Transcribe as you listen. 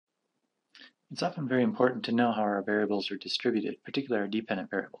It's often very important to know how our variables are distributed, particularly our dependent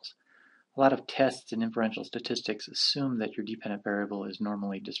variables. A lot of tests and inferential statistics assume that your dependent variable is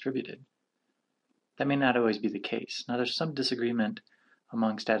normally distributed. That may not always be the case. Now, there's some disagreement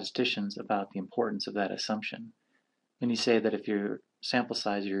among statisticians about the importance of that assumption. Many say that if your sample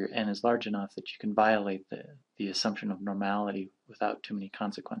size, your n, is large enough that you can violate the assumption of normality without too many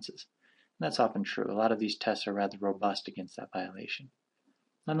consequences. And that's often true. A lot of these tests are rather robust against that violation.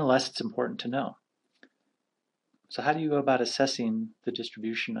 Nonetheless, it's important to know. So how do you go about assessing the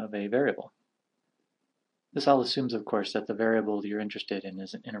distribution of a variable? This all assumes, of course, that the variable you're interested in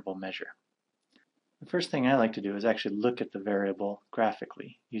is an interval measure. The first thing I like to do is actually look at the variable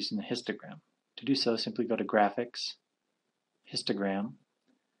graphically using the histogram. To do so, simply go to Graphics, Histogram.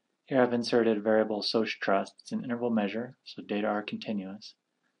 Here I've inserted a variable SocTrust. It's an interval measure, so data are continuous.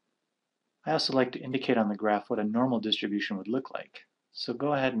 I also like to indicate on the graph what a normal distribution would look like. So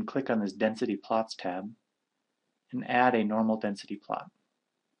go ahead and click on this Density Plots tab and add a normal density plot.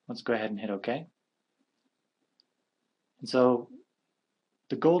 Let's go ahead and hit OK. And so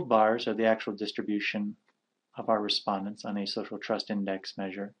the gold bars are the actual distribution of our respondents on a social trust index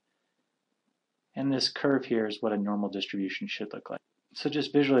measure. And this curve here is what a normal distribution should look like. So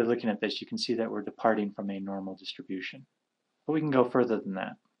just visually looking at this, you can see that we're departing from a normal distribution. But we can go further than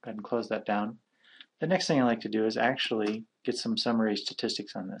that. Go ahead and close that down. The next thing I like to do is actually get some summary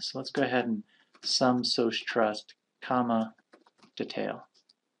statistics on this. So let's go ahead and sum SocTrust, comma, detail.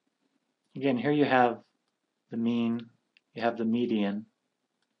 Again, here you have the mean, you have the median,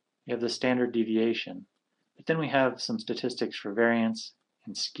 you have the standard deviation, but then we have some statistics for variance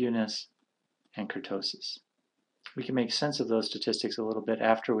and skewness and kurtosis. We can make sense of those statistics a little bit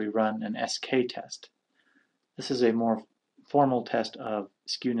after we run an SK test. This is a more formal test of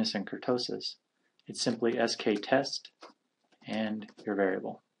skewness and kurtosis. It's simply SK test and your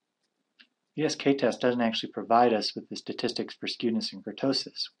variable. The SK test doesn't actually provide us with the statistics for skewness and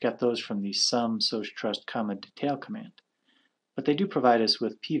kurtosis. We got those from the sum SocTrust, comma, detail command. But they do provide us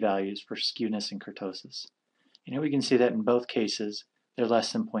with p-values for skewness and kurtosis. And here we can see that in both cases they're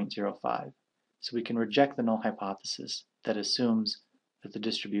less than 0.05. So we can reject the null hypothesis that assumes that the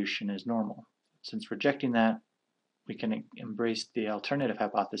distribution is normal. Since rejecting that, we can embrace the alternative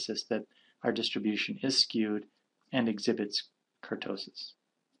hypothesis that our distribution is skewed and exhibits kurtosis.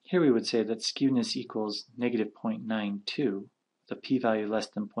 Here we would say that skewness equals negative 0.92, with a p-value less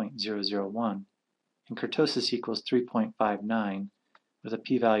than 0.001, and kurtosis equals 3.59, with a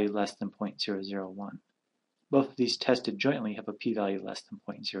p-value less than 0.001. Both of these tested jointly have a p-value less than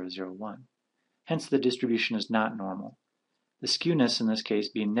 0.001. Hence, the distribution is not normal. The skewness, in this case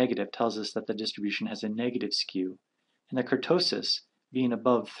being negative, tells us that the distribution has a negative skew, and the kurtosis, being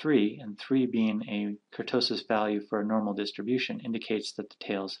above 3, and 3 being a kurtosis value for a normal distribution, indicates that the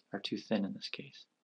tails are too thin in this case.